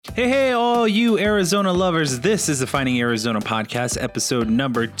Hey, all you Arizona lovers. This is the Finding Arizona podcast, episode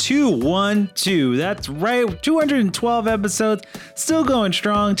number 212. That's right, 212 episodes, still going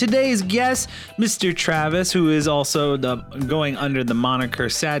strong. Today's guest, Mr. Travis, who is also going under the moniker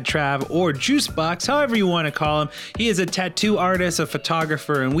Sad Trav or Juicebox, however you want to call him. He is a tattoo artist, a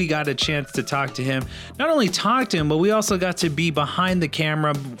photographer, and we got a chance to talk to him. Not only talk to him, but we also got to be behind the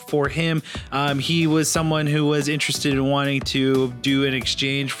camera for him. He was someone who was interested in wanting to do an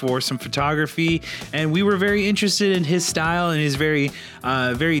exchange for some photography, and we were very interested in his style, and he's very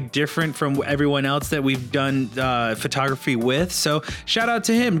different from everyone else that we've done photography with. So shout out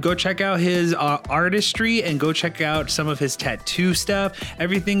to him. Go check out his artistry and go check out some of his tattoo stuff.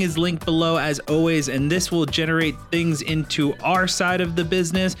 Everything is linked below as always, and this will generate things into our side of the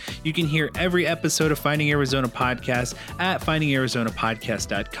business. You can hear every episode of Finding Arizona Podcast at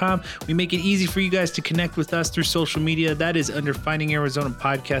findingarizonapodcast.com. We make it easy for you guys to connect with us through social media. That is under Finding Arizona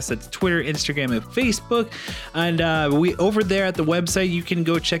Podcast. That's Twitter, Instagram, and Facebook. And we over there at the website, you can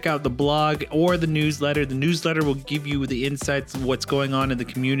go check out the blog or the newsletter. The newsletter will give you the insights of what's going on in the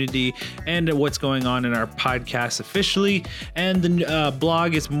community and what's going on in our podcast officially. And the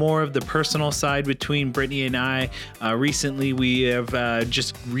blog is more of the personal side between Brittany and I. Recently, we have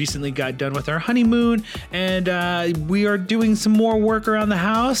just recently got done with our honeymoon, and we are doing some more work around the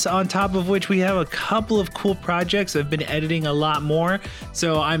house, on top of which we have a couple of cool projects. I've been editing a lot more,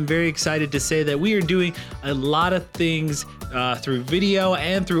 so I'm very excited to say that we are doing a lot of things through video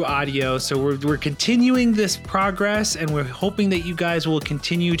and through audio. So we're continuing this progress, and we're hoping that you guys will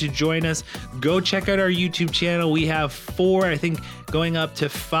continue to join us. Go check out our YouTube channel. We have 4, I think, going up to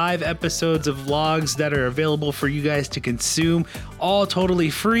 5 episodes of vlogs that are available for you guys to consume, all totally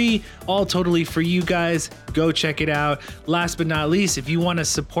free, all totally for you guys. Go check it out. Last but not least, if you want to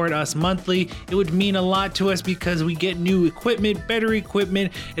support us monthly, it would mean a lot to us because we get new equipment, better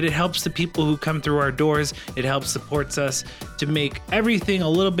equipment, and it helps the people who come through our doors. It helps supports us to make everything a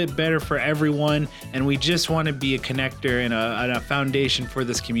little bit better for everyone, and we just want to be a connector and a foundation for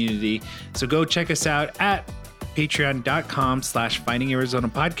this community. So go check us out at patreon.com/Finding Arizona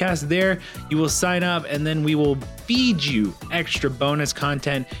Podcast. There you will sign up, and then we will feed you extra bonus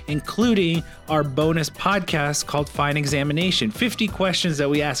content, including our bonus podcast called Fine Examination. 50 questions that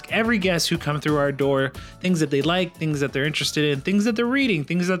we ask every guest who come through our door, things that they like, things that they're interested in, things that they're reading,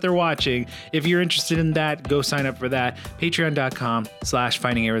 things that they're watching. If you're interested in that, go sign up for that.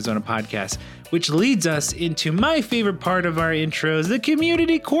 Patreon.com/Finding Arizona Podcast. Which leads us into my favorite part of our intros, the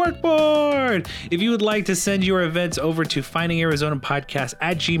community corkboard. If you would like to send your events over to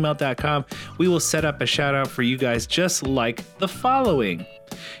findingarizonapodcast@gmail.com, we will set up a shout out for you guys just like the following.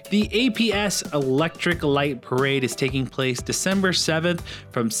 The APS Electric Light Parade is taking place December 7th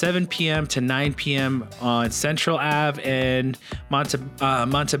from 7 p.m. to 9 p.m. on Central Ave and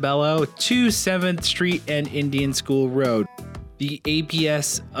Montebello to 7th Street and Indian School Road. The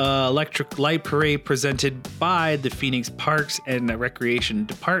APS Electric Light Parade, presented by the Phoenix Parks and Recreation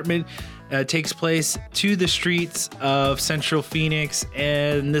Department, takes place to the streets of Central Phoenix,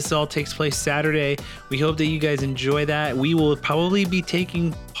 and this all takes place Saturday. We hope that you guys enjoy that. We will probably be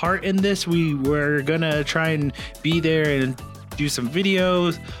taking part in this. We're gonna try and be there and do some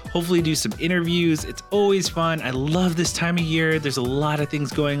videos, hopefully do some interviews. It's always fun. I love this time of year. There's a lot of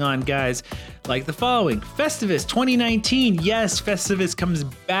things going on, guys, like the following. Festivus 2019. Yes, Festivus comes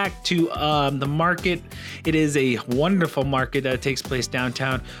back to the market. It is a wonderful market that takes place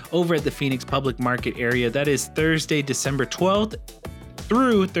downtown over at the Phoenix Public Market area. That is Thursday, December 12th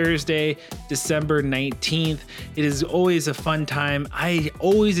through Thursday, December 19th. It is always a fun time. I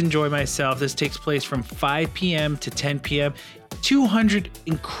always enjoy myself. This takes place from 5 p.m. to 10 p.m. 200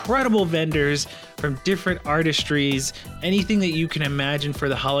 incredible vendors from different artistries. Anything that you can imagine for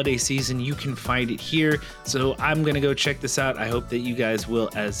the holiday season, you can find it here. So I'm gonna go check this out. I hope that you guys will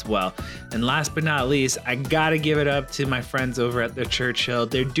as well. And last but not least, I gotta give it up to my friends over at the Churchill.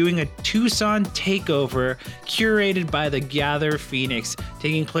 They're doing a Tucson takeover curated by the Gather Phoenix,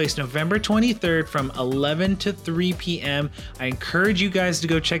 taking place November 23rd from 11 to 3 p.m. I encourage you guys to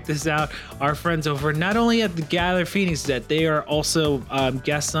go check this out. Our friends over not only at the Gather Phoenix, that they are also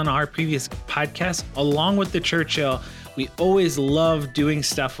guests on our previous podcast, along with the Churchill. We always love doing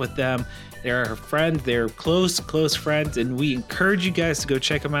stuff with them. They're our friends, they're close friends, and we encourage you guys to go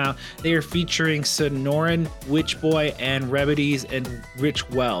check them out. They are featuring Sonoran, Witchboy, and Remedies, and Rich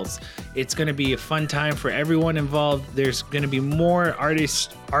Wells. It's going to be a fun time for everyone involved. There's going to be more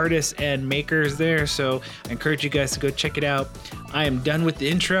artists and makers there, so I encourage you guys to go check it out. I am done with the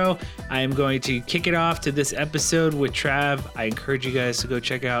intro. I am going to kick it off to this episode with Trav. I encourage you guys to go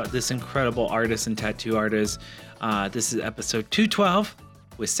check out this incredible artist and tattoo artist. This is episode 212.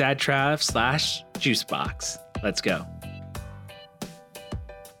 with SadTrav/Juicebox. Let's go.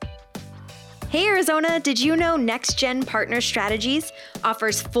 Hey Arizona, did you know NextGen Partner Strategies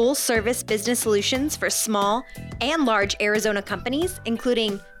offers full-service business solutions for small and large Arizona companies,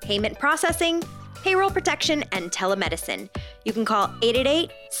 including payment processing, payroll protection, and telemedicine. You can call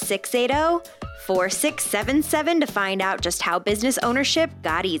 888-680-4677 to find out just how business ownership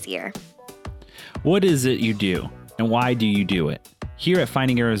got easier. What is it you do, and why do you do it? Here at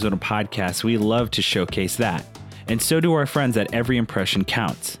Finding Arizona Podcast, we love to showcase that, and so do our friends at Every Impression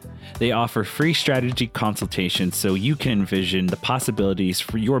Counts. They offer free strategy consultations so you can envision the possibilities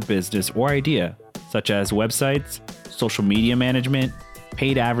for your business or idea, such as websites, social media management,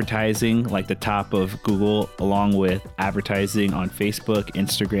 paid advertising like the top of Google, along with advertising on Facebook,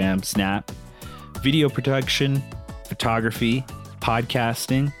 Instagram, Snap, video production, photography,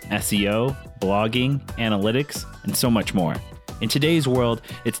 podcasting, SEO, blogging, analytics, and so much more. In today's world,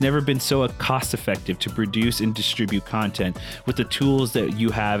 it's never been so cost-effective to produce and distribute content with the tools that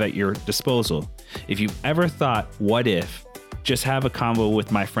you have at your disposal. If you've ever thought, what if? Just have a convo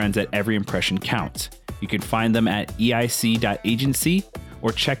with my friends at Every Impression Counts. You can find them at eic.agency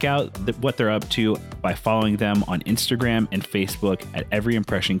or check out what they're up to by following them on Instagram and Facebook at Every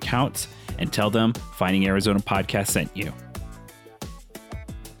Impression Counts and tell them Finding Arizona Podcast sent you.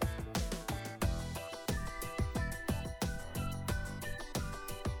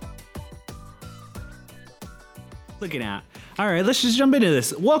 Looking at. All right, let's just jump into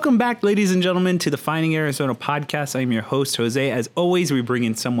this. Welcome back, ladies and gentlemen, to the Finding Arizona Podcast. I'm your host, Jose. As always, we bring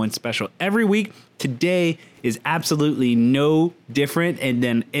in someone special every week. Today is absolutely no different,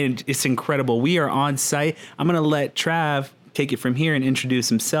 and it's incredible. We are on site. I'm going to let Trav take it from here and introduce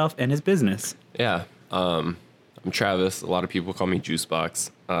himself and his business. Yeah, I'm Travis. A lot of people call me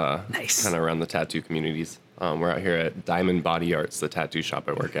Juicebox. Nice. Kind of around the tattoo communities. We're out here at Diamond Body Arts, the tattoo shop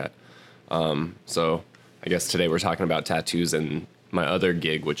I work at. So I guess today we're talking about tattoos and my other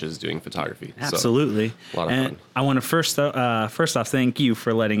gig, which is doing photography. Absolutely. So, a lot of fun. I want to first off, thank you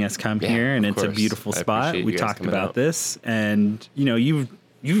for letting us come here, and it's a beautiful spot. We talked about this, and you've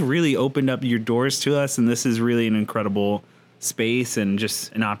really opened up your doors to us, and this is really an incredible space and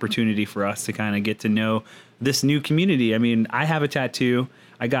just an opportunity for us to kind of get to know this new community. I mean, I have a tattoo.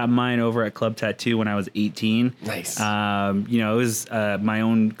 I got mine over at Club Tattoo when I was 18. Nice. It was my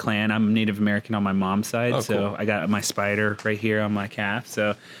own clan. I'm Native American on my mom's side, so cool. I got my spider right here on my calf.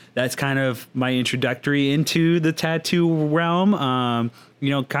 So that's kind of my introductory into the tattoo realm. I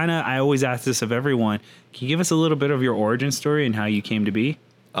always ask this of everyone. Can you give us a little bit of your origin story and how you came to be?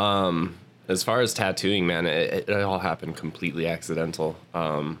 As far as tattooing, man, it all happened completely accidental.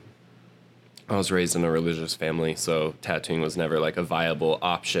 I was raised in a religious family, so tattooing was never like a viable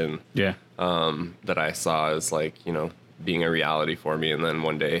option. Yeah. That I saw as being a reality for me. And then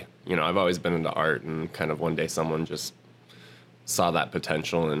one day, I've always been into art, and kind of one day someone just saw that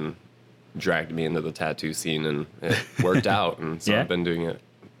potential and dragged me into the tattoo scene, and it worked out. And so I've been doing it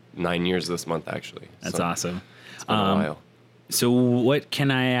 9 years this month, actually. That's awesome. It's been a while. So what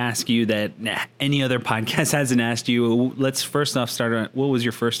can I ask you that any other podcast hasn't asked you? Let's first off start on, what was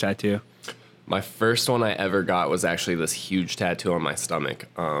your first tattoo? My first one I ever got was actually this huge tattoo on my stomach.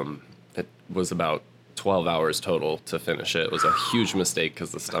 It was about 12 hours total to finish it. It was a huge mistake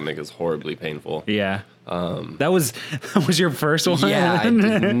because the stomach is horribly painful. Yeah. That was your first one? Yeah, I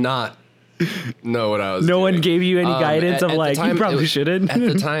did not know what I was doing. No one gave you any guidance of like, you probably shouldn't? At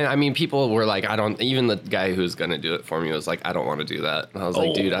the time, I mean, people were like, even the guy who's going to do it for me was like, I don't want to do that. And I was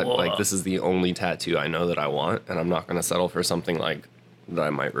like, dude, this is the only tattoo I know that I want, and I'm not going to settle for something like that I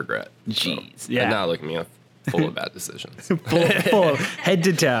might regret. Jeez. So, yeah. And now look at me, I'm full of bad decisions. full head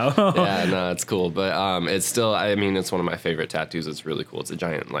to toe. Yeah, no, it's cool. But it's still, it's one of my favorite tattoos. It's really cool. It's a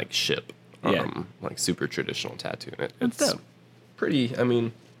giant like ship. Like super traditional tattoo. It's pretty,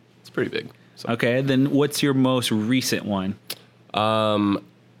 it's pretty big. So. Okay, then what's your most recent one?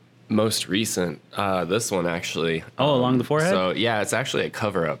 Most recent, this one actually. Along the forehead? So yeah, it's actually a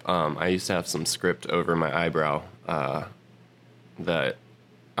cover up. I used to have some script over my eyebrow that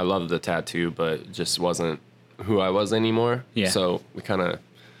I loved the tattoo, but just wasn't who I was anymore. Yeah. So we kind of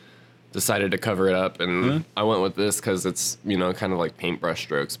decided to cover it up, and I went with this because it's kind of like paintbrush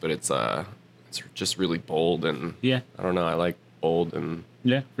strokes, but it's just really bold, and I don't know, I like bold and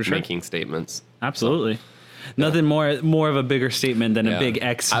for sure. making statements. Absolutely. So, nothing more of a bigger statement than a big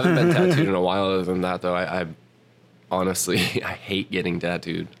X. I haven't been tattooed in a while. Other than that, though, I honestly I hate getting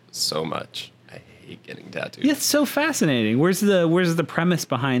tattooed so much. Getting tattooed. Yeah, it's so fascinating. Where's the premise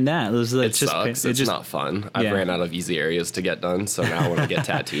behind that? It sucks. It's not fun. I've ran out of easy areas to get done, so now when I get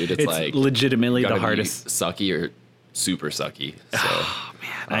tattooed, it's like legitimately the hardest. Sucky or super sucky. So oh, man.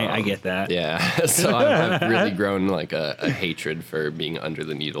 I get that. Yeah. So I've really grown like a hatred for being under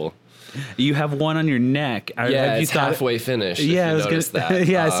the needle. You have one on your neck. Yeah, it's halfway finished. Yeah, if you noticed that.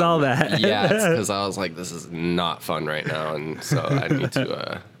 Yeah, I saw that. Yeah, it's because I was like, this is not fun right now, and so I need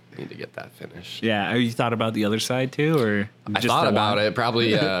to get that finished. Yeah, have you thought about the other side too, or I thought about it.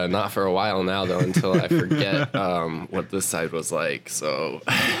 Probably not for a while now, though, until I forget what this side was like. So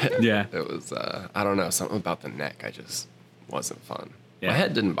yeah, it was. I don't know, something about the neck. I just wasn't fun. Yeah. My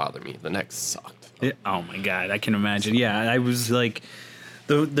head didn't bother me. The neck sucked. Oh my god, I can imagine. Yeah, I was like.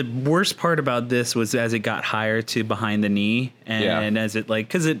 The worst part about this was as it got higher to behind the knee, and as it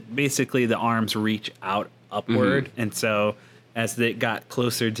because it basically the arms reach out upward, and so as it got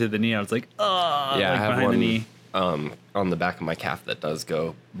closer to the knee, I was like, oh, yeah, I have behind one the knee. On the back of my calf that does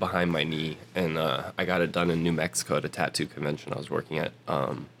go behind my knee, and I got it done in New Mexico at a tattoo convention I was working at.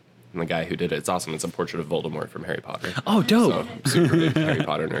 And the guy who did it's awesome. It's a portrait of Voldemort from Harry Potter. Oh, dope! So, super big Harry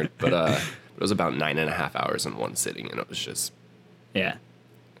Potter nerd, but it was about 9.5 hours in one sitting, and it was just Yeah.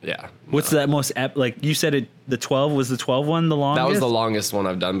 What's that most like you said the 12 was the 12 one the longest? That was the longest one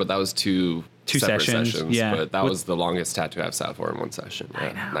I've done, but that was two sessions. Yeah. But that was the longest tattoo I've sat for in one session.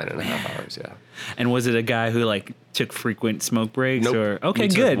 Yeah. 9.5 hours, yeah. And was it a guy who took frequent smoke breaks? Nope. Or okay,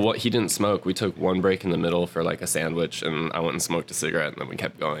 good. He didn't smoke. We took one break in the middle for a sandwich, and I went and smoked a cigarette, and then we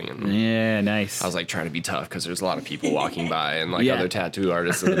kept going. And yeah, nice. I was trying to be tough because there's a lot of people walking by and other tattoo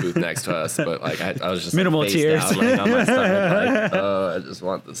artists in the booth next to us. But I was just minimal face tears. Down, on my stomach, I just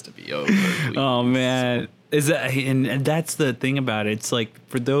want this to be over. Please. Oh man, is that and that's the thing about it. It's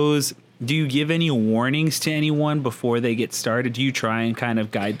for those. Do you give any warnings to anyone before they get started? Do you try and kind of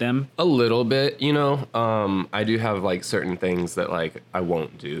guide them? A little bit, I do have certain things that I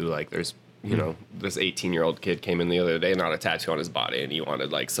won't do. There's, this 18-year-old kid came in the other day, not a tattoo on his body, and he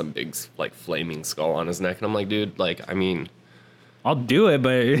wanted some big flaming skull on his neck. And I'm like, dude, I'll do it,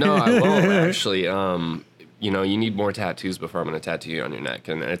 but no, I won't actually. You need more tattoos before I'm going to tattoo you on your neck.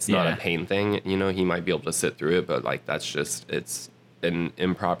 And it's not a pain thing. He might be able to sit through it, but that's just, it's an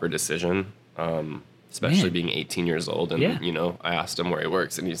improper decision, especially being 18 years old. And, I asked him where he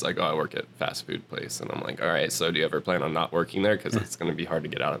works, and he's like, oh, I work at fast food place. And I'm like, all right, so do you ever plan on not working there? Because it's going to be hard to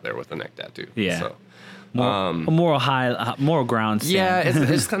get out of there with a neck tattoo. Yeah. So, a moral ground stand. Yeah,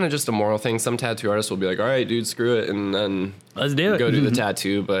 it's kind of just a moral thing. Some tattoo artists will be like, all right, dude, screw it, and then let's do it. Go do the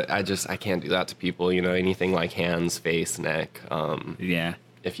tattoo. But I can't do that to people. Anything like hands, face, neck.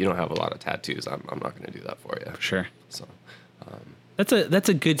 If you don't have a lot of tattoos, I'm not going to do that for you. Sure. So that's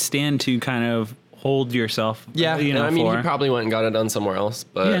a good stand to kind of hold yourself. Yeah, he probably went and got it done somewhere else,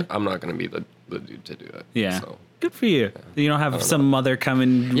 but I'm not going to be the dude to do it. Yeah. So. Good for you. You don't have some mother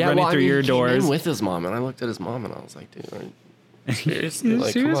coming running through your doors. He came in with his mom, and I looked at his mom, and I was like, dude,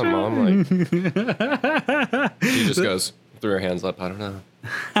 seriously? Come on, mom. She just goes, threw her hands up. I don't know.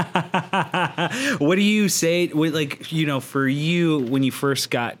 What do you say, for you, when you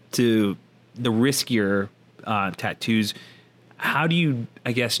first got to the riskier tattoos, how do you,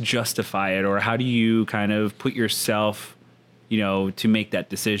 I guess, justify it, or how do you kind of put yourself to make that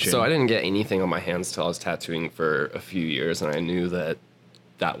decision? So I didn't get anything on my hands till I was tattooing for a few years, and I knew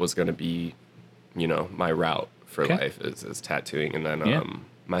that was going to be, my route for life is tattooing. And then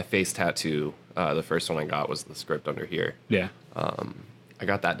my face tattoo, the first one I got was the script under here. Yeah. I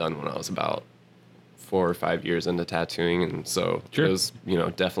got that done when I was about 4 or 5 years into tattooing, and so it was,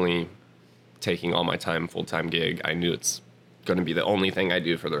 definitely taking all my time, full-time gig. I knew it's going to be the only thing I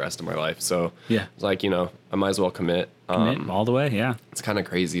do for the rest of my life. So it's I might as well commit. All the way, yeah. It's kind of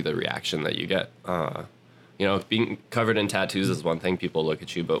crazy the reaction that you get. Being covered in tattoos is one thing. People look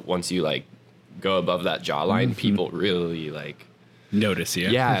at you, but once you go above that jawline, people really notice you.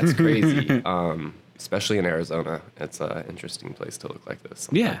 Yeah, it's crazy. Especially in Arizona, it's an interesting place to look like this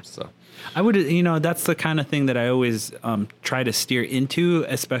sometimes. Yeah. So I would, that's the kind of thing that I always try to steer into,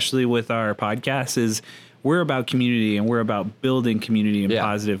 especially with our podcast, is we're about community, and we're about building community in a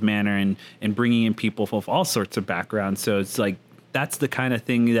positive manner, and bringing in people of all sorts of backgrounds. So it's that's the kind of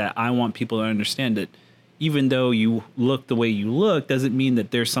thing that I want people to understand, that even though you look the way you look, doesn't mean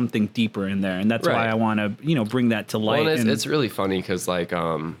that there's something deeper in there. And that's why I want to, bring that to light. Well, it's really funny because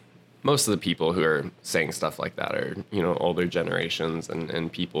most of the people who are saying stuff like that are, older generations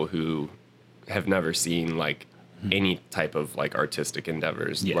and people who have never seen any type of artistic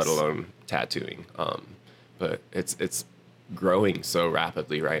endeavors, let alone tattooing. But it's growing so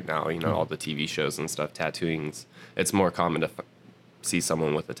rapidly right now. All the TV shows and stuff. Tattooing's, it's more common to see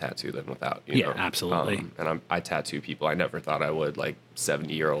someone with a tattoo than without. You know? Absolutely. And I tattoo people I never thought I would,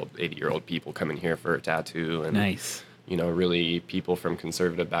 70-year-old, 80-year-old people coming here for a tattoo. And nice. Really people from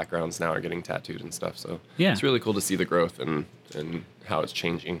conservative backgrounds now are getting tattooed and stuff. So it's really cool to see the growth. And and how it's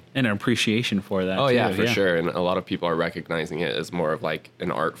changing. And an appreciation for that. Oh, too. yeah, for sure. And a lot of people are recognizing it as more of like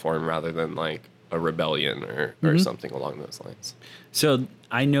an art form rather than like a rebellion or something along those lines. So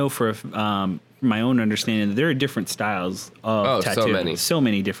I know for my own understanding, there are different styles of tattoo. So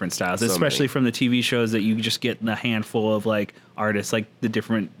many different styles, especially from the TV shows that you just get a handful of like artists, like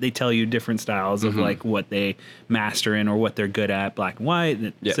they tell you different styles of like what they master in or what they're good at, black and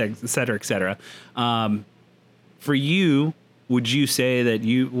white, et cetera, et cetera. For you, would you say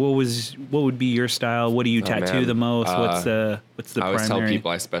that what would be your style? What do you tattoo the most? What's the primary? I always tell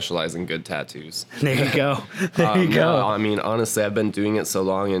people I specialize in good tattoos. There you go. There you go. No, I mean, honestly, I've been doing it so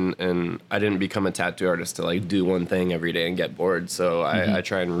long, and I didn't become a tattoo artist to like do one thing every day and get bored. So I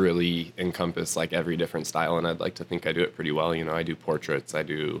try and really encompass like every different style, and I'd like to think I do it pretty well. You know, I do portraits, I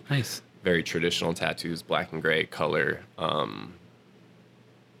do very traditional tattoos, black and gray, color,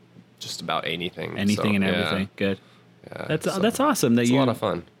 just about anything. Anything and everything. Good. Yeah, that's awesome. It's a lot of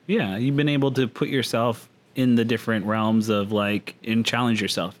fun. Yeah, you've been able to put yourself in the different realms of like and challenge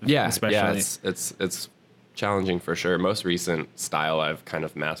yourself. Yeah, especially. Yeah, it's challenging for sure. Most recent style I've kind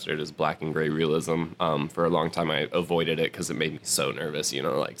of mastered is black and gray realism. For a long time I avoided it because it made me so nervous. You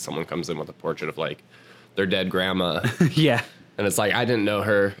know, like someone comes in with a portrait of like their dead grandma. Yeah, and it's like I didn't know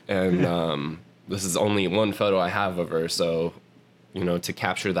her, and this is only one photo I have of her. So, you know, to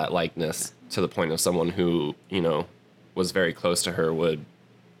capture that likeness to the point of someone who, you know, was very close to her would,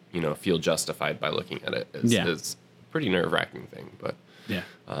 you know, feel justified by looking at it is a pretty nerve-wracking thing. But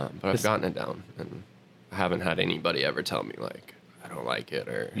but I've gotten it down, and I haven't had anybody ever tell me like I don't like it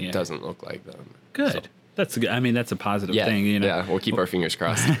or it doesn't look like them. Good. So, that's good. I mean, that's a positive thing, you know. Yeah, we'll keep our fingers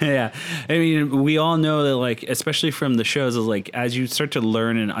crossed. Yeah. I mean, we all know that, like, especially from the shows, is like as you start to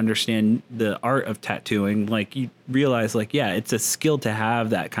learn and understand the art of tattooing, like you realize, like, yeah, it's a skill to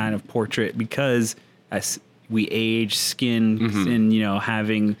have that kind of portrait because as we age, skin, and you know,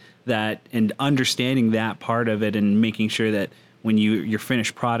 having that and understanding that part of it, and making sure that when your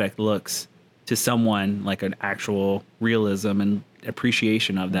finished product looks to someone like an actual realism and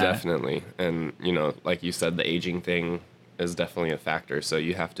appreciation of that. Definitely. And, you know, like you said, the aging thing is definitely a factor. So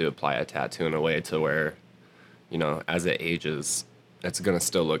you have to apply a tattoo in a way to where, you know, as it ages, it's going to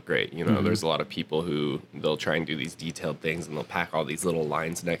still look great. You know, there's a lot of people who they'll try and do these detailed things and they'll pack all these little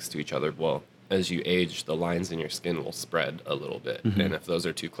lines next to each other. Well, as you age, the lines in your skin will spread a little bit. And if those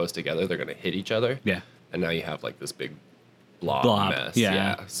are too close together, they're going to hit each other. Yeah. And now you have like this big blob mess.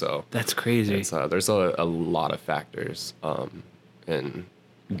 Yeah. So that's crazy. There's a lot of factors in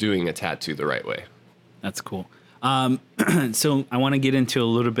doing a tattoo the right way. That's cool. So I want to get into a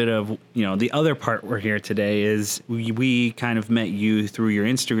little bit of, you know, the other part we're here today is we kind of met you through your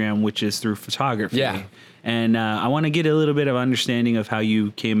Instagram, which is through photography. Yeah. And I want to get a little bit of understanding of how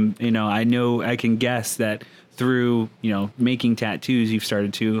you came, you know I can guess that through, you know, making tattoos, you've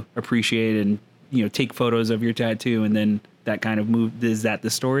started to appreciate and, you know, take photos of your tattoo, and then that kind of moved. Is that the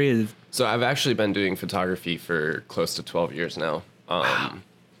story? So I've actually been doing photography for close to 12 years now. Wow.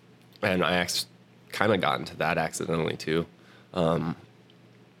 And I kind of got into that accidentally too.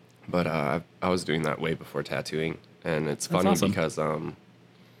 But I was doing that way before tattooing. And it's funny because you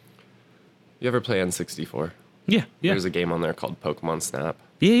ever play N64? Yeah. There's a game on there called Pokemon Snap.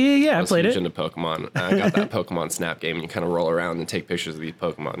 Yeah. I played it. Into Pokemon. I got that Pokemon Snap game, and you kind of roll around and take pictures of these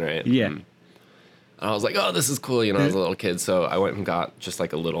Pokemon, right? Yeah. And I was like, oh, this is cool. You know, I was a little kid, so I went and got just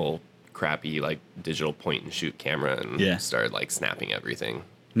like a little crappy like digital point and shoot camera and started like snapping everything.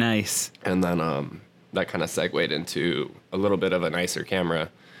 Nice. And then that kind of segued into a little bit of a nicer camera.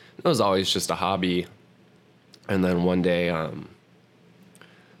 It was always just a hobby. And then one day I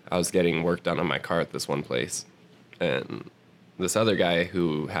was getting work done on my car at this one place, and this other guy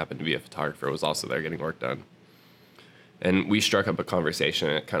who happened to be a photographer was also there getting work done. And we struck up a conversation,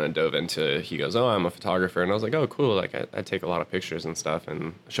 and it kind of dove into, he goes, oh, I'm a photographer. And I was like, oh, cool. Like, I take a lot of pictures and stuff,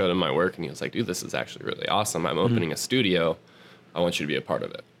 and showed him my work. And he was like, dude, this is actually really awesome. I'm opening a studio. I want you to be a part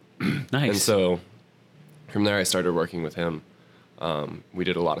of it. Nice. And so from there, I started working with him. We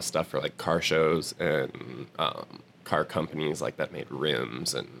did a lot of stuff for like car shows and car companies like that made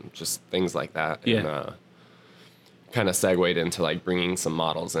rims and just things like that. Yeah. And kind of segued into like bringing some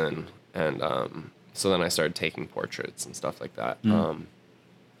models in. And so then I started taking portraits and stuff like that. And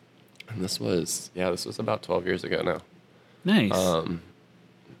this was about 12 years ago now. Nice.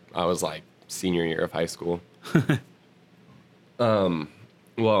 I was like senior year of high school.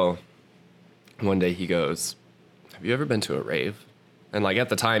 Well, one day he goes, have you ever been to a rave? And like at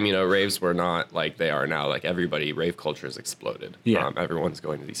the time, you know, raves were not like they are now. Like rave culture has exploded. Yeah. Everyone's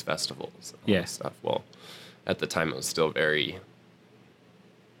going to these festivals and all this stuff. Well, at the time it was still very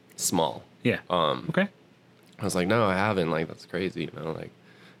small. Yeah. Okay. I was like, no, I haven't. Like, that's crazy. You know, like,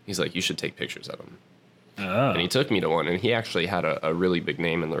 he's like, you should take pictures of them. Oh. And he took me to one, and he actually had a really big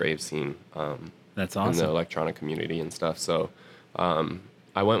name in the rave scene. That's awesome. In the electronic community and stuff. So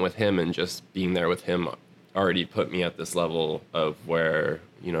I went with him, and just being there with him already put me at this level of where,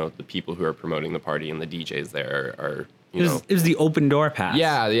 you know, the people who are promoting the party and the DJs there are it was the open door pass.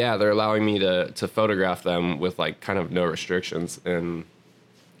 Yeah. They're allowing me to photograph them with like kind of no restrictions. And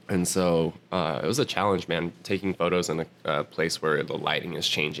so it was a challenge, man, taking photos in a place where the lighting is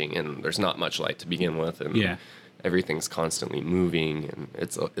changing and there's not much light to begin with. And everything's constantly moving, and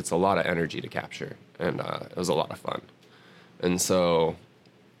it's a lot of energy to capture. And it was a lot of fun. And so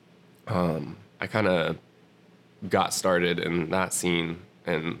I kind of got started in that scene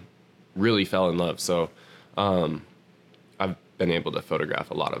and really fell in love. So I've been able to photograph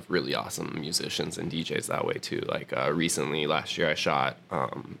a lot of really awesome musicians and DJs that way too. Like recently, last year, I shot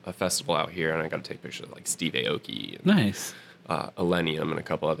a festival out here, and I got to take pictures of like Steve Aoki, and, nice, Illenium, and a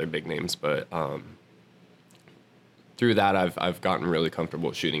couple other big names. But through that, I've gotten really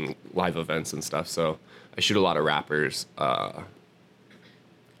comfortable shooting live events and stuff. So I shoot a lot of rappers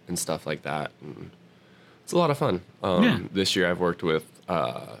and stuff like that, and it's a lot of fun. This year, I've worked with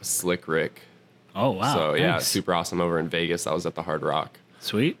Slick Rick. Oh, wow. So, yeah, nice. super awesome over in Vegas. I was at the Hard Rock.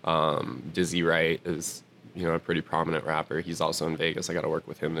 Sweet. Dizzy Wright is, you know, a pretty prominent rapper. He's also in Vegas. I got to work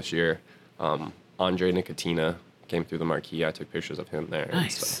with him this year. Andre Nicotina came through the marquee. I took pictures of him there.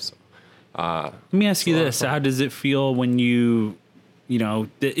 Nice. And stuff, so, let me ask you this. How does it feel when you know,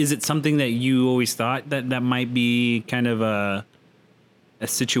 is it something that you always thought that might be kind of a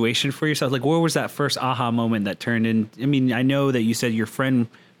situation for yourself? Like, where was that first aha moment that turned in? I mean, I know that you said your friend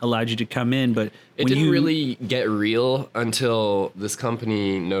allowed you to come in, but it didn't really get real until this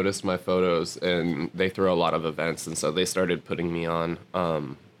company noticed my photos, and they throw a lot of events, and so they started putting me on.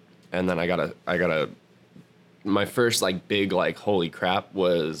 And then I got my first like big like holy crap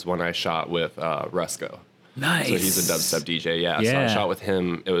was when I shot with Rusko. Nice. So he's a dubstep DJ. Yeah. So I shot with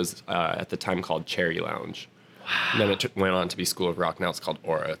him. It was at the time called Cherry Lounge. Wow. And then it went on to be School of Rock. Now it's called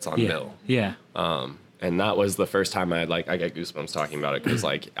Aura. It's on Mill. Yeah. And that was the first time I get goosebumps talking about it, because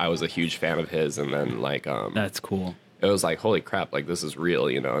like I was a huge fan of his, and then like that's cool. It was like, holy crap, like this is real,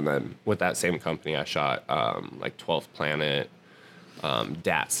 you know. And then with that same company, I shot like 12th Planet,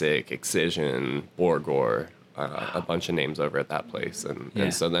 Datsik, Excision, Borgor, a bunch of names over at that place,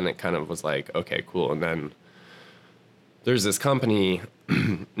 and so then it kind of was like, okay, cool. And then there's this company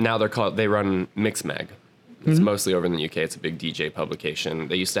now they run Mixmag. It's mostly over in the UK. It's a big DJ publication.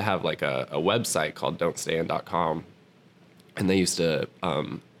 They used to have like a website called don'tstayin.com, and they used to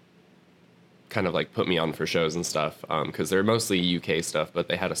kind of like put me on for shows and stuff, because they're mostly UK stuff, but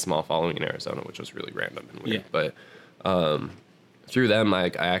they had a small following in Arizona, which was really random and weird. Yeah. But through them, I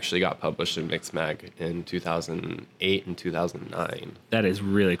actually got published in Mixmag in 2008 and 2009. That is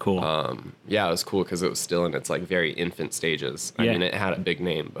really cool. Yeah, it was cool because it was still in its like very infant stages. I mean, it had a big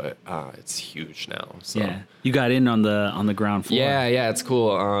name, but it's huge now. So. Yeah, you got in on the ground floor. Yeah, it's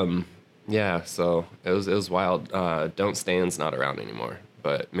cool. Yeah, so it was wild. Don't Stan's not around anymore,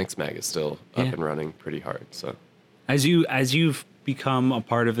 but Mixmag is still up and running pretty hard. So as you've become a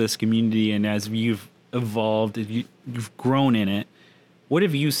part of this community, and as you've evolved, you've grown in it, what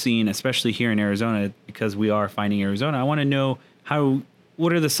have you seen, especially here in Arizona, because we are Finding Arizona? I want to know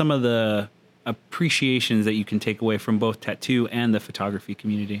what are some of the appreciations that you can take away from both tattoo and the photography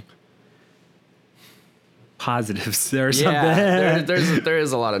community? Positives. There are some. There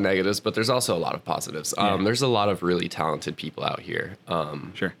is a lot of negatives, but there's also a lot of positives. There's a lot of really talented people out here.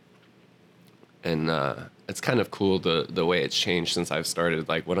 Sure. And it's kind of cool the way it's changed since I've started.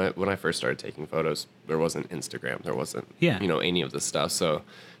 Like when I first started taking photos, there wasn't Instagram, there wasn't any of this stuff. So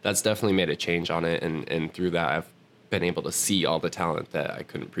that's definitely made a change on it, and through that I've been able to see all the talent that I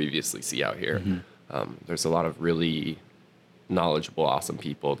couldn't previously see out here. Mm-hmm. There's a lot of really knowledgeable, awesome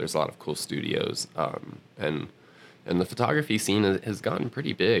people. There's a lot of cool studios, and the photography scene has gotten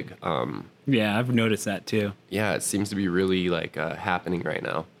pretty big. Yeah, I've noticed that too. Yeah, it seems to be really like happening right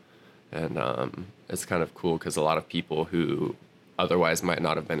now. And it's kind of cool because a lot of people who otherwise might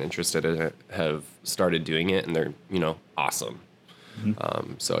not have been interested in it have started doing it, and they're, awesome.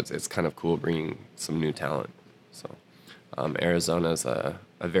 Mm-hmm. So it's kind of cool bringing some new talent. So Arizona is a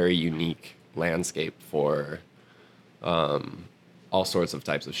very unique landscape for all sorts of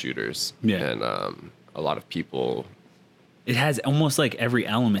types of shooters. Yeah. And a lot of people... It has almost like every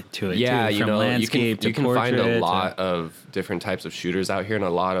element to it. Yeah, too, from landscape to you can portrait, find a lot of different types of shooters out here, and a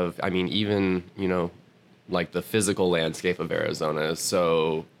lot of, even, like the physical landscape of Arizona is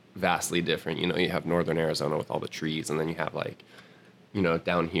so vastly different. You have northern Arizona with all the trees, and then you have like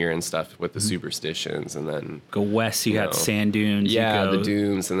down here and stuff with the superstitions, and then go west, you got sand dunes. Yeah, the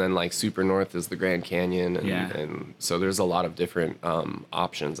dunes, and then like super north is the Grand Canyon, and so there's a lot of different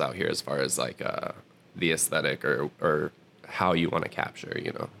options out here as far as like the aesthetic or how you want to capture,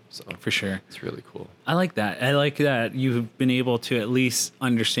 So for sure, it's really cool. I like that. I like that you've been able to at least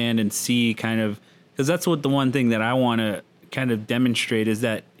understand and see kind of, because that's what the one thing that I want to kind of demonstrate is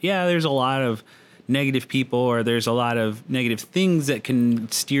that there's a lot of negative people, or there's a lot of negative things that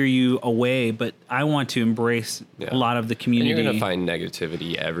can steer you away, but I want to embrace a lot of the community. And you're going to find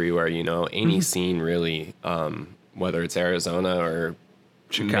negativity everywhere, any scene really, whether it's Arizona or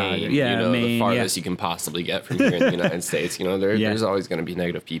Chicago, Maine, the farthest you can possibly get from here in the United States. There's always going to be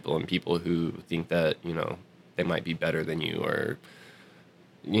negative people and people who think that, they might be better than you, or,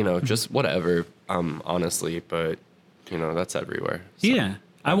 just whatever, honestly, but, that's everywhere. So. Yeah.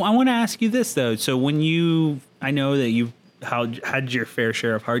 I want to ask you this, though. So I know that you've had your fair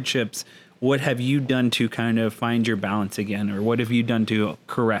share of hardships. What have you done to kind of find your balance again? Or what have you done to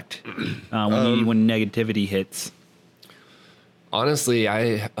correct when negativity hits? Honestly,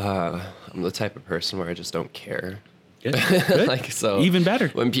 I'm the type of person where I just don't care. Good. So even better.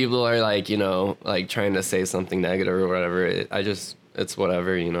 When people are like, like trying to say something negative or whatever, it's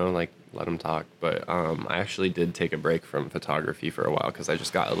whatever, let them talk. But I actually did take a break from photography for a while because I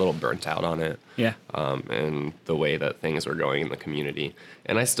just got a little burnt out on it. Yeah. And the way that things were going in the community.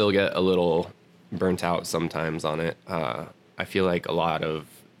 And I still get a little burnt out sometimes on it. I feel like a lot of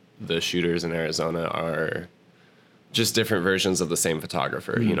the shooters in Arizona are just different versions of the same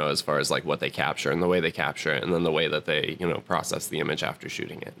photographer, as far as like what they capture and the way they capture it, and then the way that they, process the image after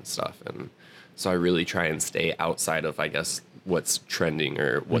shooting it and stuff. And so I really try and stay outside of, I guess, what's trending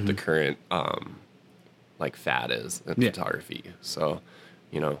or what the current like fad is in photography. So,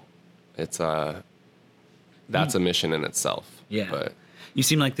 it's that's a mission in itself. Yeah. But you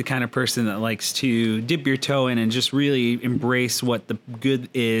seem like the kind of person that likes to dip your toe in and just really embrace what the good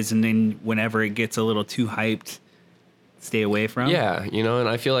is, and then whenever it gets a little too hyped, stay away from. Yeah, and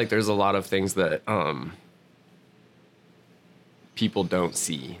I feel like there's a lot of things that people don't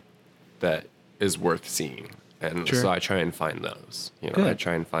see that is worth seeing. And so I try and find those. I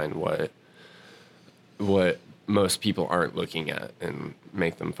try and find what most people aren't looking at and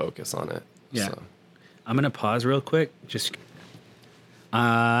make them focus on it. Yeah. So. I'm going to pause real quick.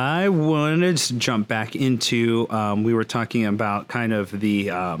 I wanted to jump back into, we were talking about kind of the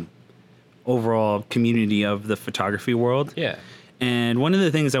overall community of the photography world. Yeah. And one of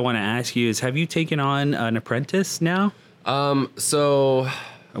the things I want to ask you is, have you taken on an apprentice now? So...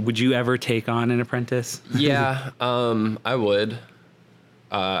 Would you ever take on an apprentice? Yeah, I would.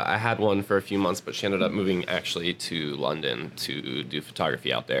 I had one for a few months, but she ended up moving actually to London to do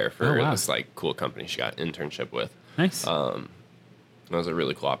photography out there for this like cool company she got an internship with. Nice. It was a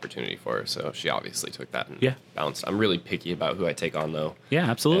really cool opportunity for her, so she obviously took that and bounced. I'm really picky about who I take on, though. Yeah,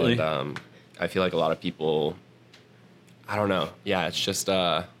 absolutely. And I feel like a lot of people, I don't know. Yeah, it's just...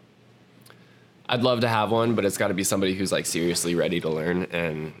 I'd love to have one, but it's got to be somebody who's like seriously ready to learn.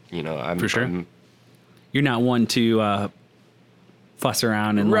 And, I'm for sure. You're not one to fuss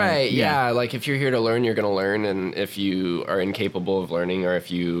around and right. Yeah. Like if you're here to learn, you're going to learn. And if you are incapable of learning, or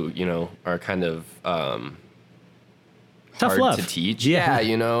if you, are kind of tough hard love to teach. Yeah.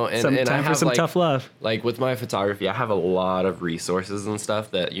 And I have some tough love. Like with my photography, I have a lot of resources and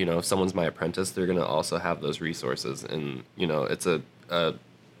stuff that, if someone's my apprentice, they're going to also have those resources. And, it's a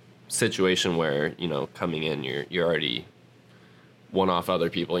situation where coming in you're already one off other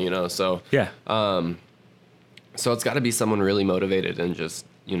people, so so it's got to be someone really motivated and just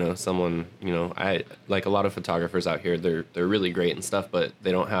someone I like a lot of photographers out here, they're really great and stuff, but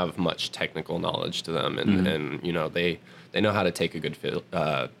they don't have much technical knowledge to them, and and they know how to take a good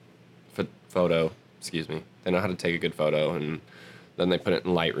photo, they know how to take a good photo, and then they put it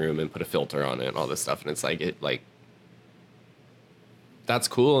in Lightroom and put a filter on it and all this stuff, and it's like that's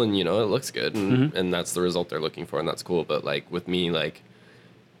cool, and it looks good, and and that's the result they're looking for, and that's cool. But like with me, like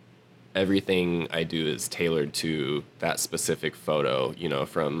everything I do is tailored to that specific photo,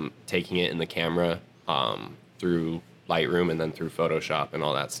 from taking it in the camera through Lightroom and then through Photoshop and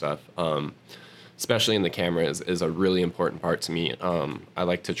all that stuff. Especially in the camera is a really important part to me. I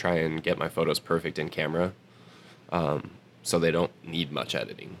like to try and get my photos perfect in camera, so they don't need much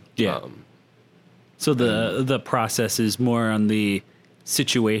editing. Yeah. So the process is more on the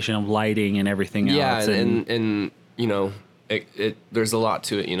situation of lighting and everything else. Yeah, and there's a lot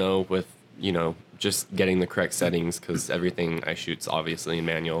to it, with, just getting the correct settings, because everything I shoot's obviously in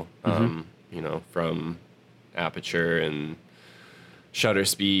manual, from aperture and shutter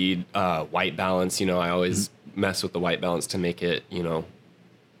speed, white balance. I always mess with the white balance to make it, you know,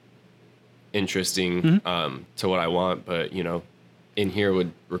 interesting to what I want. But, you know, in here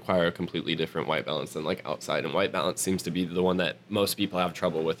would require a completely different white balance than like outside. And white balance seems to be the one that most people have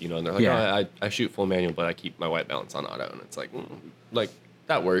trouble with, you know, and they're like, oh, I shoot full manual, but I keep my white balance on auto. And it's like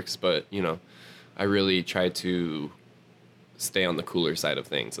that works. But, you know, I really try to stay on the cooler side of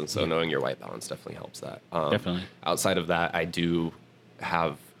things. And so knowing your white balance definitely helps that. Definitely. Outside of that, I do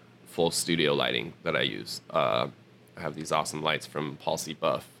have full studio lighting that I use. I have these awesome lights from Paul C.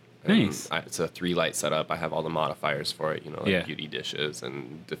 Buff. Nice. It's a 3-light setup. I have all the modifiers for it, you know, like beauty dishes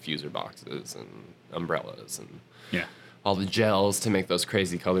and diffuser boxes and umbrellas and all the gels to make those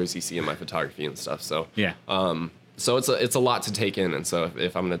crazy colors you see in my photography and stuff. So so it's a lot to take in, and so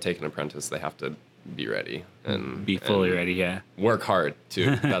if I'm going to take an apprentice, they have to be ready and be fully ready. Yeah, work hard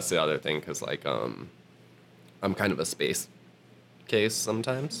too. That's the other thing, because like I'm kind of a space case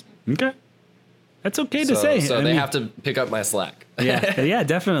sometimes. Okay. That's okay to say. So they have to pick up my slack. yeah,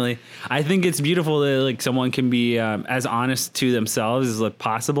 definitely. I think it's beautiful that like someone can be as honest to themselves as like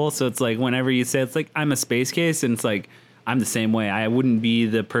possible. So it's like whenever you say it's like I'm a space case, and it's like I'm the same way. I wouldn't be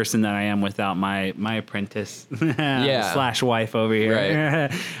the person that I am without my apprentice slash wife over here.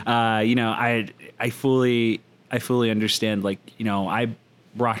 Right. You know, I fully understand. Like, you know, I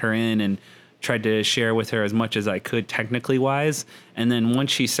brought her in and tried to share with her as much as I could technically wise, and then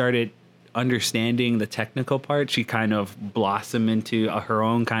once she started understanding the technical part, she kind of blossomed into her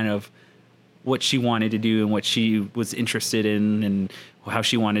own kind of what she wanted to do and what she was interested in and how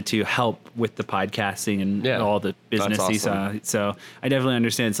she wanted to help with the podcasting and all the business. Awesome. So I definitely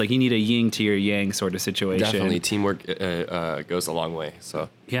understand. It's like you need a yin to your yang sort of situation. Definitely. Teamwork goes a long way. So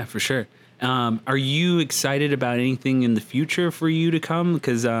yeah, for sure. Are you excited about anything in the future for you to come?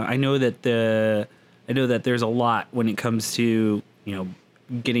 Because I know that there's a lot when it comes to, you know,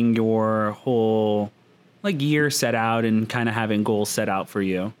 getting your whole like year set out and kind of having goals set out for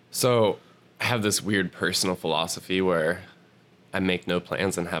you. So I have this weird personal philosophy where I make no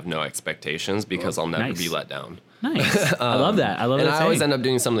plans and have no expectations because I'll never be let down. Nice. I love that. I love that. And I always end up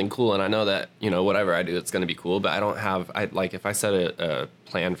doing something cool, and I know that, you know, whatever I do, it's going to be cool, but like if I set a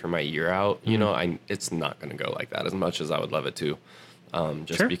plan for my year out, you know, it's not going to go like that as much as I would love it to.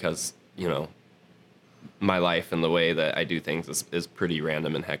 Because, you know, my life and the way that I do things is pretty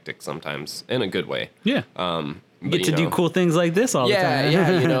random and hectic sometimes in a good way. Yeah. Get to do cool things like this all the time.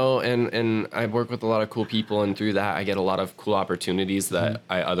 Yeah, you know, and I work with a lot of cool people, and through that I get a lot of cool opportunities that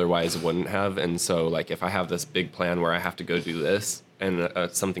I otherwise wouldn't have. And so like if I have this big plan where I have to go do this and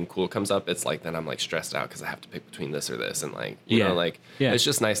something cool comes up, it's like then I'm like stressed out because I have to pick between this or this, and like you know, like it's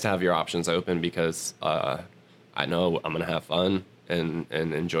just nice to have your options open because I know I'm gonna have fun and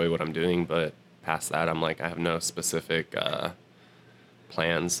enjoy what I'm doing, but past that, I'm like, I have no specific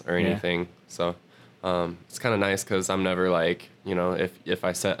plans or anything. So it's kind of nice because I'm never like, you know, if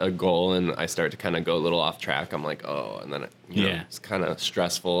I set a goal and I start to kind of go a little off track, I'm like, oh, and then you know, it's kind of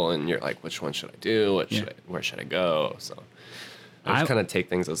stressful, and you're like, which one should I do? Where should I go? So I just kind of take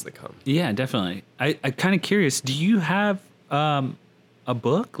things as they come. Yeah, definitely. I kind of curious. Do you have a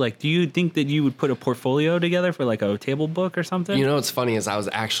book? Like, do you think that you would put a portfolio together for like a table book or something? You know, what's funny is I was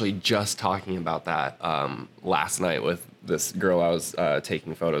actually just talking about that last night with this girl I was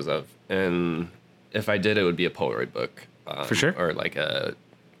taking photos of. And if I did, it would be a Polaroid book. For sure. Or like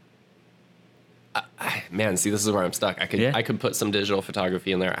man, see, this is where I'm stuck. I could put some digital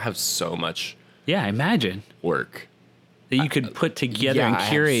photography in there. I have so much I imagine work that you could put together and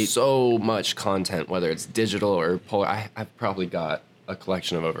curate. I have so much content, whether it's digital or Polaroid. I've probably got a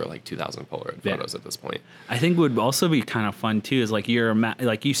collection of over like 2,000 Polaroid photos at this point. I think would also be kind of fun too is like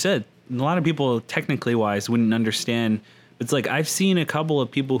like you said, a lot of people technically wise wouldn't understand. It's like I've seen a couple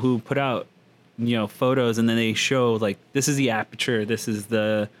of people who put out, you know, photos and then they show like this is the aperture, this is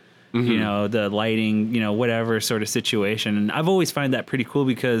the you know, the lighting, you know, whatever sort of situation. And I've always found that pretty cool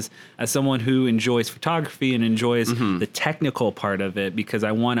because as someone who enjoys photography and enjoys the technical part of it, because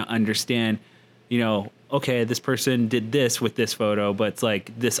I want to understand, you know, okay, this person did this with this photo, but it's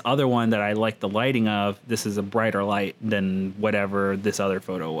like this other one that I like the lighting of, this is a brighter light than whatever this other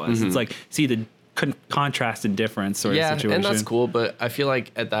photo was. It's like, see the contrast and difference sort of situation. And that's cool, but I feel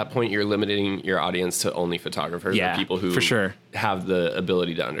like at that point you're limiting your audience to only photographers or people who have the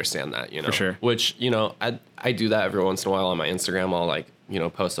ability to understand that, you know. For sure. Which, you know, I do that every once in a while on my Instagram. I'll like, you know,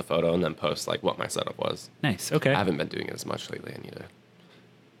 post a photo and then post like what my setup was. Nice. Okay. I haven't been doing it as much lately. I need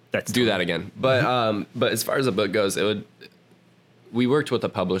to do that again. But but as far as the book goes, we worked with a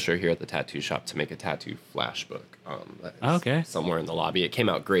publisher here at the tattoo shop to make a tattoo flash book. Okay. Somewhere in the lobby. It came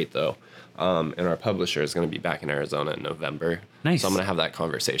out great though. And our publisher is going to be back in Arizona in November. Nice. So I'm going to have that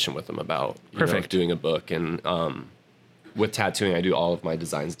conversation with them about Perfect. doing a book. And with tattooing, I do all of my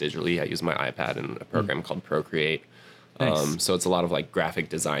designs digitally. I use my iPad and a program called Procreate. Nice. So it's a lot of like graphic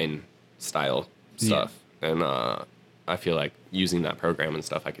design style stuff. And I feel like using that program and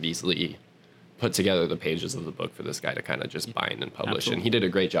stuff, I could easily put together the pages of the book for this guy to kind of just bind and publish. Absolutely. And he did a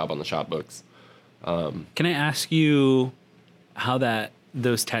great job on the shop books. Can I ask you how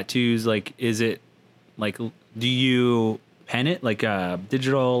those tattoos, like, is it like, do you pen it like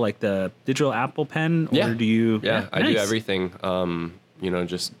digital, like the digital Apple pen, or do you? Yeah, I do Nice. everything.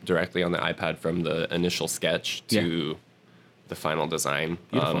 Just directly on the iPad from the initial sketch to the final design.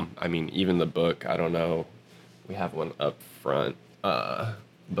 Beautiful. Even the book, I don't know. We have one up front.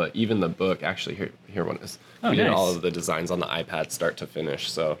 But even the book, actually, here one is. We did nice. all of the designs on the iPad start to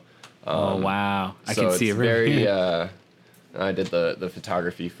finish. So. Oh wow! I so can see it. it's very. I did the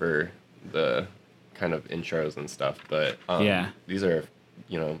photography for the kind of intros and stuff, but these are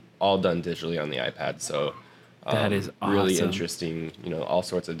all done digitally on the iPad. So that is awesome. Really interesting. All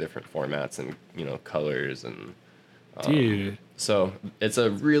sorts of different formats and colors and. Dude. So it's a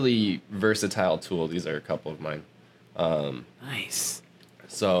really versatile tool. These are a couple of mine. Nice.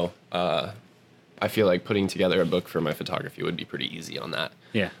 So I feel like putting together a book for my photography would be pretty easy on that.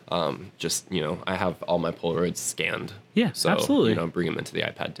 Yeah. I have all my Polaroids scanned. Yeah, so, absolutely. Bring them into the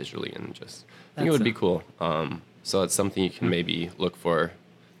iPad digitally and I think it would be cool. So it's something you can maybe look for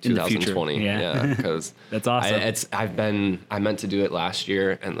In the future, 2020. yeah. Because That's awesome. I meant to do it last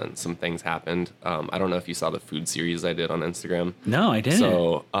year and then some things happened. I don't know if you saw the food series I did on Instagram. No, I didn't.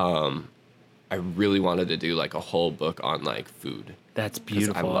 So I really wanted to do like a whole book on like food. That's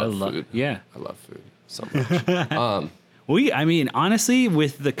beautiful. I love food. Yeah. I love food so much. Honestly,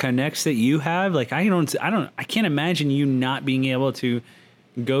 with the connects that you have, like I can't imagine you not being able to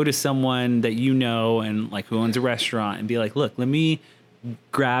go to someone that and like who owns a restaurant and be like, look, let me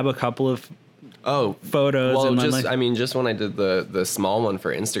grab a couple of photos. Well, and just when I did the small one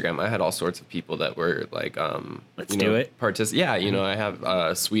for Instagram, I had all sorts of people that were like, let's do it. I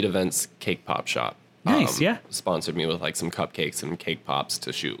have Sweet Events Cake Pop Shop. Nice, Sponsored me with like some cupcakes and cake pops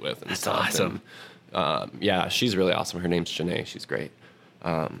to shoot with. And That's stuff. awesome. And, she's really awesome. Her name's Janae. She's great.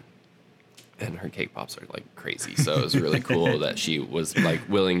 And her cake pops are like crazy. So it was really cool that she was like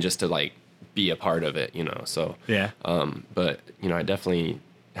willing just to like be a part of it, So Yeah. But I definitely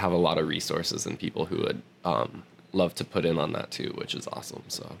have a lot of resources and people who would love to put in on that too, which is awesome.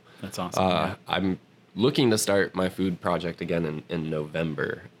 So That's awesome. I'm looking to start my food project again in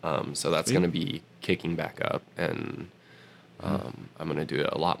November. So that's going to be kicking back up, and I'm going to do it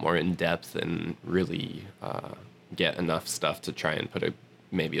a lot more in depth and really get enough stuff to try and put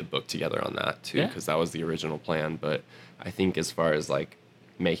maybe a book together on that too, because that was the original plan. But I think as far as like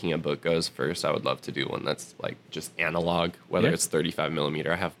making a book goes, first I would love to do one that's like just analog, whether it's 35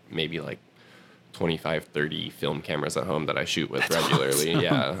 millimeter. I have maybe like 25, 30 film cameras at home that I shoot with regularly. Awesome.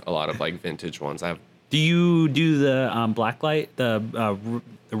 Yeah, a lot of like vintage ones. I have. Do you do the black light, the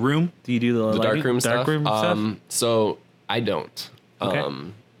room? Do you do the dark room stuff? Stuff? So I don't.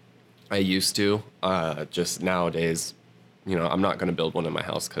 Okay. I used to. Just nowadays, I'm not going to build one in my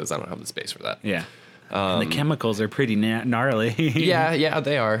house because I don't have the space for that. Yeah. And the chemicals are pretty gnarly. yeah,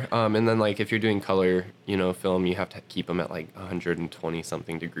 they are. And then like if you're doing color, film, you have to keep them at like 120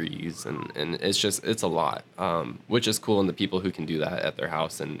 something degrees, and it's a lot. Which is cool, and the people who can do that at their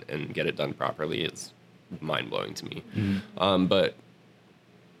house and get it done properly is mind blowing to me. Mm-hmm. But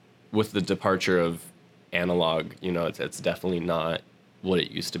with the departure of analog, it's definitely not what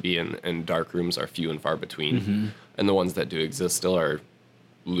it used to be, and dark rooms are few and far between, mm-hmm. and the ones that do exist still are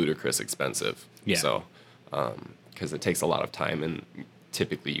ludicrous expensive. Yeah. So, because it takes a lot of time, and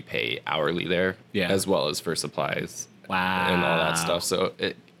typically you pay hourly there, as well as for supplies, and all that stuff. So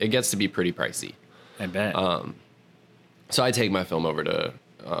it gets to be pretty pricey. I bet. So I take my film over to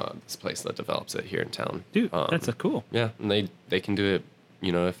this place that develops it here in town. Dude, that's a cool. Yeah, and they can do it.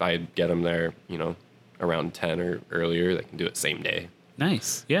 If I get them there, around 10 or earlier, they can do it same day.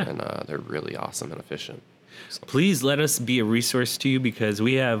 Nice. Yeah. And they're really awesome and efficient. So. Please let us be a resource to you, because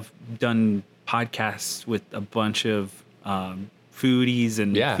we have done podcasts with a bunch of foodies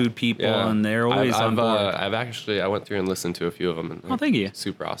and food people, and they're always on board. I went through and listened to a few of them. And thank you.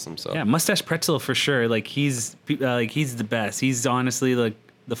 Super awesome. So yeah, Mustache Pretzel for sure. Like he's the best. He's honestly like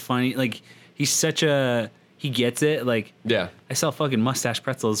the funny. Like he's such a. He gets it. Like I sell fucking mustache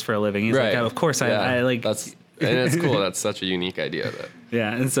pretzels for a living. He's like, of course I like. That's and it's cool. That's such a unique idea.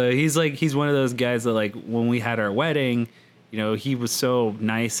 And so he's one of those guys that like when we had our wedding, he was so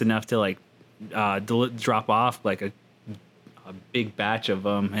nice enough to like drop off like a big batch of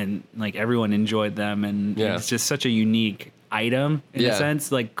them, and like everyone enjoyed them, and it's just such a unique item in a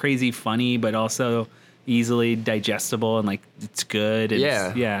sense, like crazy funny, but also easily digestible, and like it's good.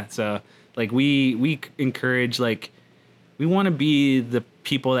 So like we encourage, like we want to be the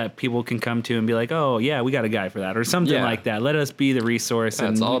people that people can come to and be like, oh yeah, we got a guy for that or something like that. Let us be the resource.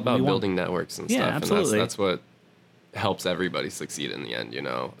 And it's all about building networks and stuff. Absolutely. And that's what helps everybody succeed in the end. You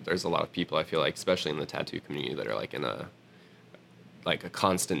know, there's a lot of people I feel like, especially in the tattoo community, that are like in a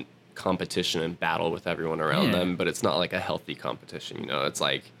constant competition and battle with everyone around them, but it's not like a healthy competition. You know, it's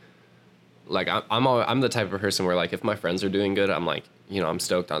like I'm the type of person where like if my friends are doing good, I'm like, you know, I'm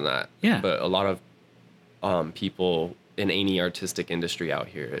stoked on that. Yeah. But a lot of people in any artistic industry out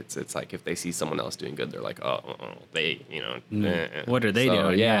here, it's like if they see someone else doing good, they're like, oh they, you know, what are they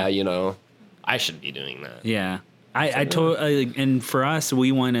doing? Yeah, you know, I should be doing that. Yeah. I totally, and for us,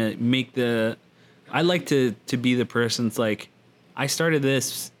 we want to make I like to be the person's like, I started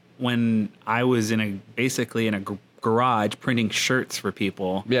this when I was basically in a garage printing shirts for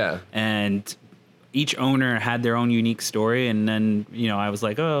people. Yeah. And each owner had their own unique story. And then, you know, I was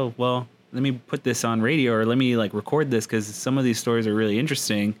like, oh, well, let me put this on radio, or let me like record this, because some of these stories are really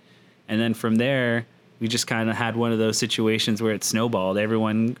interesting. And then from there, we just kind of had one of those situations where it snowballed.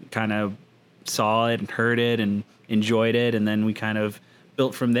 Everyone kind of saw it and heard it and enjoyed it. And then we kind of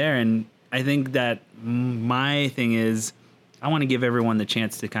built from there. And I think that my thing is, I want to give everyone the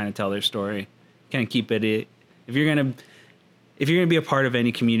chance to kind of tell their story, kind of keep it. If you're going to be a part of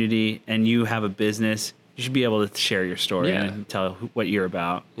any community and you have a business, you should be able to share your story and tell what you're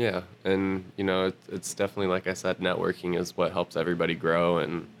about. Yeah. And, you know, it's definitely, like I said, networking is what helps everybody grow.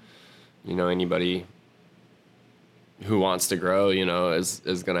 And, you know, anybody who wants to grow, you know, is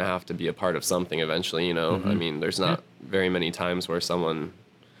going to have to be a part of something eventually, you know. I mean, there's not very many times where someone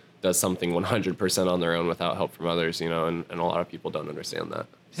does something 100% on their own without help from others, you know, and a lot of people don't understand that.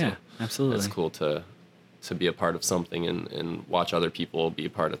 So yeah, absolutely. It's cool to be a part of something and watch other people be a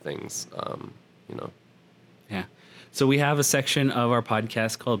part of things, you know. Yeah. So we have a section of our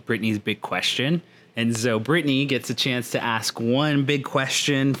podcast called Brittany's Big Question. And so Brittany gets a chance to ask one big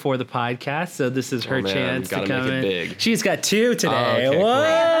question for the podcast. So this is her chance to come in. Big. She's got two today. Okay, Whoa! Cool.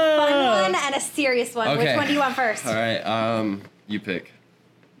 A fun one and a serious one. Okay. Which one do you want first? All right. You pick.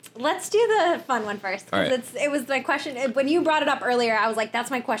 Let's do the fun one first. All right. It was my question. When you brought it up earlier, I was like, that's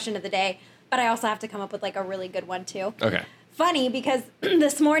my question of the day. But I also have to come up with like a really good one too. Okay. Funny because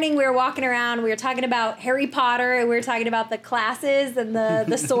this morning we were walking around, we were talking about Harry Potter, and we were talking about the classes and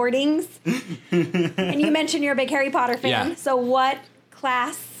the sortings. And you mentioned you're a big Harry Potter fan. Yeah. So what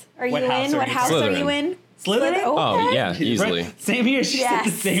class are you in? What house Slytherin. are you in? Slytherin? Okay. Oh, yeah, easily. Right. Same here. She said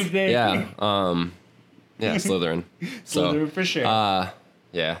the same thing. Yeah. Yeah, Slytherin. So, Slytherin for sure.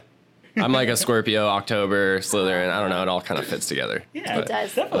 Yeah. I'm like a Scorpio, October, Slytherin. I don't know. It all kind of fits together. Yeah, it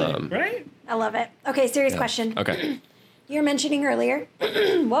does. Definitely, right? I love it. Okay, serious question. Okay. You were mentioning earlier,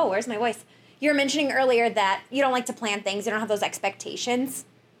 whoa, where's my voice? You were mentioning earlier that you don't like to plan things. You don't have those expectations.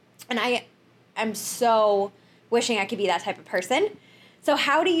 And I'm so wishing I could be that type of person. So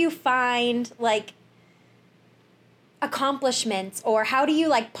how do you find, like, accomplishments, or how do you,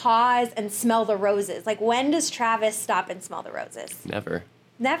 like, pause and smell the roses? Like, when does Travis stop and smell the roses? Never.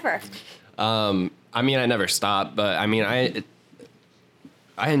 Never. I mean, I never stop, but I mean, I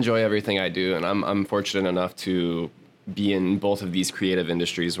enjoy everything I do, and I'm fortunate enough to be in both of these creative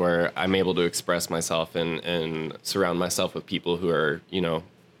industries where I'm able to express myself and surround myself with people who are, you know,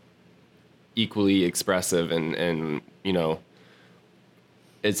 equally expressive, and you know,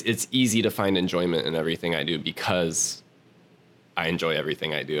 it's easy to find enjoyment in everything I do because I enjoy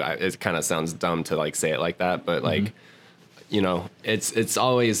everything I do. It kind of sounds dumb to like say it like that, but like, you know, it's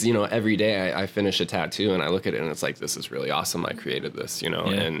always, you know, every day I finish a tattoo and I look at it and it's like, this is really awesome. I created this, you know,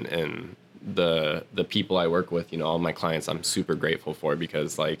 and the people I work with, you know, all my clients, I'm super grateful for,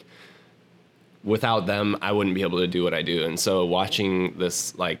 because like without them, I wouldn't be able to do what I do. And so watching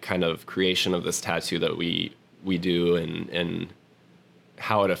this like kind of creation of this tattoo that we do and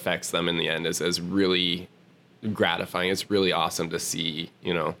how it affects them in the end is really gratifying. It's really awesome to see,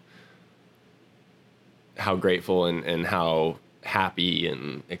 you know, how grateful and how happy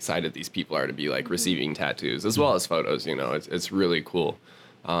and excited these people are to be like receiving tattoos as well as photos. You know, it's really cool.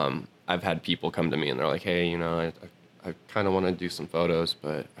 I've had people come to me and they're like, hey, you know, I kind of want to do some photos,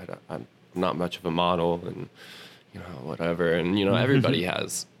 but I'm not much of a model, and, you know, whatever. And, you know, everybody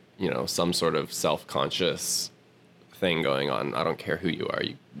has, you know, some sort of self-conscious thing going on. I don't care who you are.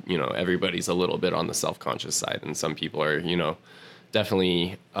 You know, everybody's a little bit on the self-conscious side, and some people are, you know,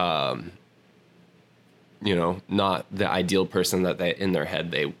 definitely, you know, not the ideal person that they in their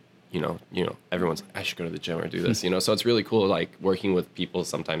head they everyone's like, I should go to the gym or do this, so it's really cool, like working with people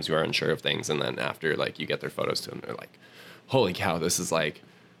sometimes who are unsure of things. And then after like you get their photos to them, they're like, holy cow, this is like,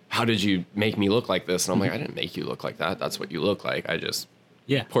 how did you make me look like this? And I'm like, I didn't make you look like that. That's what you look like. I just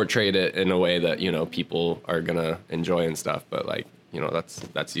portrayed it in a way that, people are going to enjoy and stuff. But like,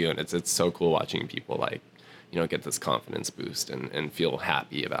 that's you. And it's so cool watching people like, get this confidence boost and feel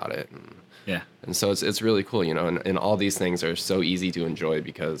happy about it. And so it's really cool, and all these things are so easy to enjoy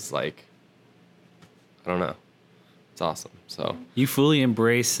because like, I don't know, it's awesome. So you fully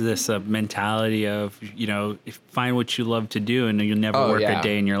embrace this mentality of, find what you love to do and you'll never work a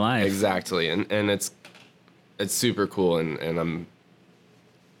day in your life. Exactly. And it's super cool. And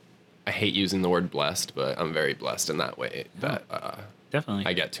I hate using the word blessed, but I'm very blessed in that way that definitely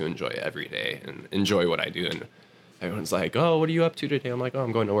I get to enjoy it every day and enjoy what I do. And everyone's like, oh, what are you up to today? I'm like, oh,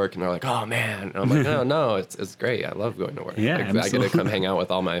 I'm going to work. And they're like, oh, man. And I'm like, no, it's great. I love going to work. Yeah, I get to come hang out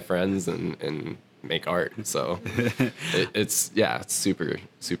with all my friends and make art. So it's super,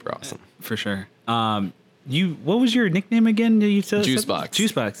 super awesome. For sure. What was your nickname again? Juicebox.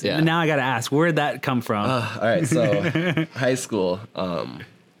 Juicebox. Yeah. Now I got to ask, where'd that come from? All right. So high school, I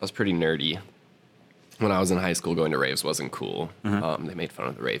was pretty nerdy. When I was in high school, going to raves wasn't cool. They made fun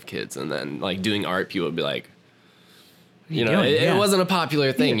of the rave kids. And then like doing art, people would be like, it wasn't a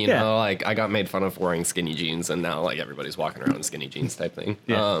popular thing, like I got made fun of for wearing skinny jeans and now like everybody's walking around in skinny jeans type thing.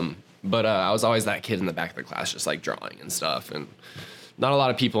 But I was always that kid in the back of the class, just like drawing and stuff. And not a lot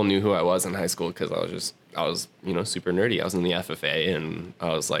of people knew who I was in high school because I was super nerdy. I was in the FFA and I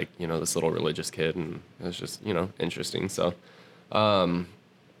was like, this little religious kid and it was just, interesting. So,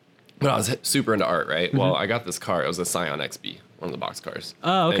 but I was super into art, right? Mm-hmm. Well, I got this car. It was a Scion XB, one of the box cars.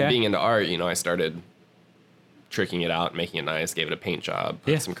 Oh, okay. And being into art, I started tricking it out, making it nice, gave it a paint job,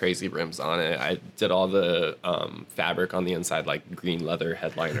 put some crazy rims on it. I did all the fabric on the inside, like green leather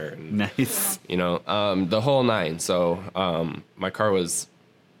headliner. And, nice. The whole nine. So my car was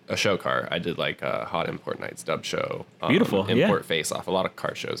a show car. I did like a Hot Import Nights dub show. Beautiful. Import Face Off, a lot of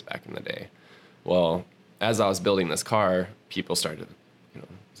car shows back in the day. Well, as I was building this car, people started to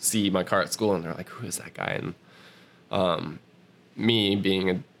see my car at school and they're like, who is that guy? And me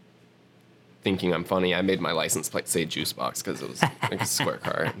being thinking I'm funny, I made my license plate say Juicebox because it was like a square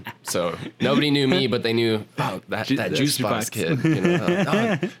car. So nobody knew me, but they knew, that Juicebox kid.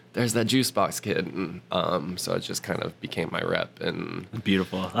 There's that Juicebox kid. And so it just kind of became my rep. And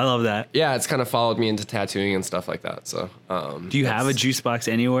beautiful. I love that. Yeah, it's kind of followed me into tattooing and stuff like that. So do you have a Juicebox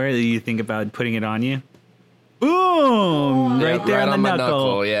anywhere that you think about putting it on you? Boom! Right there on the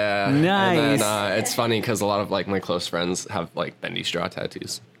knuckle. Yeah. Nice. And then it's funny because a lot of like my close friends have like bendy straw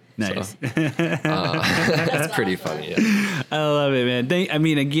tattoos. Nice. So, that's pretty funny. Yeah. I love it,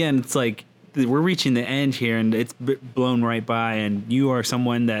 man. Again, it's like we're reaching the end here and it's blown right by. And you are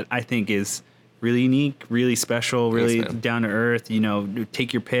someone that I think is really unique, really special, really down to earth,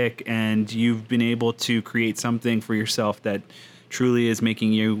 take your pick. And you've been able to create something for yourself that truly is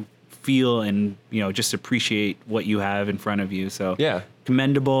making you feel and just appreciate what you have in front of you. So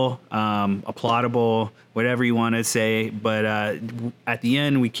commendable, applaudable, whatever you want to say. But at the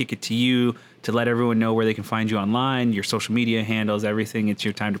end, we kick it to you to let everyone know where they can find you online, your social media handles, everything. It's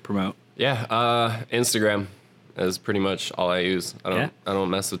your time to promote. Instagram is pretty much all I use. I don't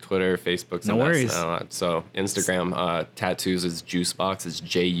mess with Twitter, Facebook. No worries. So Instagram, tattoos is Juicebox. It's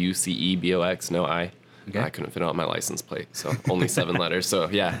JUCEBOX. No I. Okay. I couldn't fit it on my license plate, so only 7 letters. So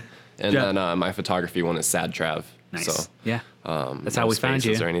and then my photography one is Sad Trav. Nice. So that's how we found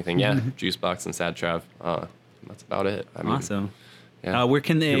you. Or anything. Juicebox and Sad Trav. That's about it. Awesome. Yeah. Where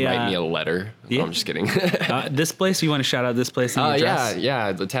can they write me a letter? No, I'm just kidding. This place, you want to shout out this place?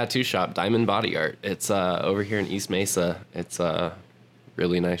 The tattoo shop, Diamond Body Art. It's over here in East Mesa. It's a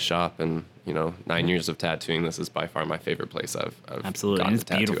really nice shop, and 9 years of tattooing. This is by far my favorite place I've absolutely. It's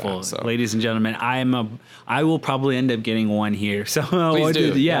beautiful, at, so. Ladies and gentlemen. I will probably end up getting one here. So please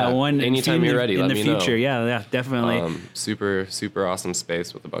do. One anytime you're ready. In let the me future. know. Yeah, definitely. Super super awesome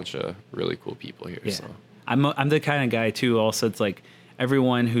space with a bunch of really cool people here. Yeah. So I'm the kind of guy too. Also, it's like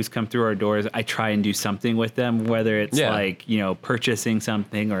everyone who's come through our doors, I try and do something with them, whether it's like purchasing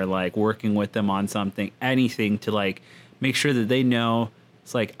something or like working with them on something, anything to like make sure that they know.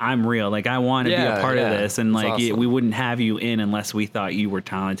 It's like, I'm real. Like, I want to be a part of this. And like, awesome. We wouldn't have you in unless we thought you were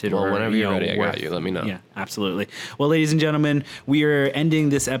talented. Well, whenever you're ready, I got you. Let me know. Yeah, absolutely. Well, ladies and gentlemen, we are ending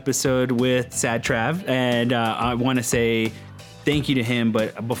this episode with Sad Trav. And I want to say thank you to him.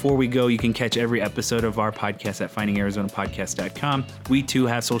 But before we go, you can catch every episode of our podcast at findingarizonapodcast.com. We too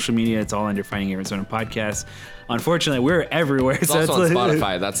have social media. It's all under Finding Arizona Podcast. Unfortunately, we're everywhere. It's also on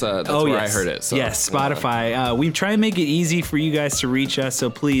Spotify. That's where I heard it. So. Yes, Spotify. We try and make it easy for you guys to reach us. So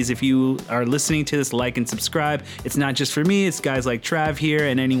please, if you are listening to this, like and subscribe. It's not just for me. It's guys like Trav here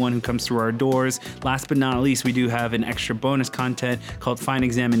and anyone who comes through our doors. Last but not least, we do have an extra bonus content called Fine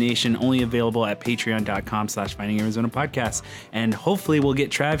Examination, only available at patreon.com/Finding Arizona Podcast. And hopefully we'll get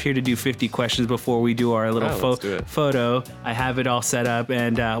Trav here to do 50 questions before we do our little photo. I have it all set up,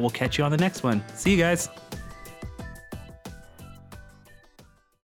 and we'll catch you on the next one. See you guys.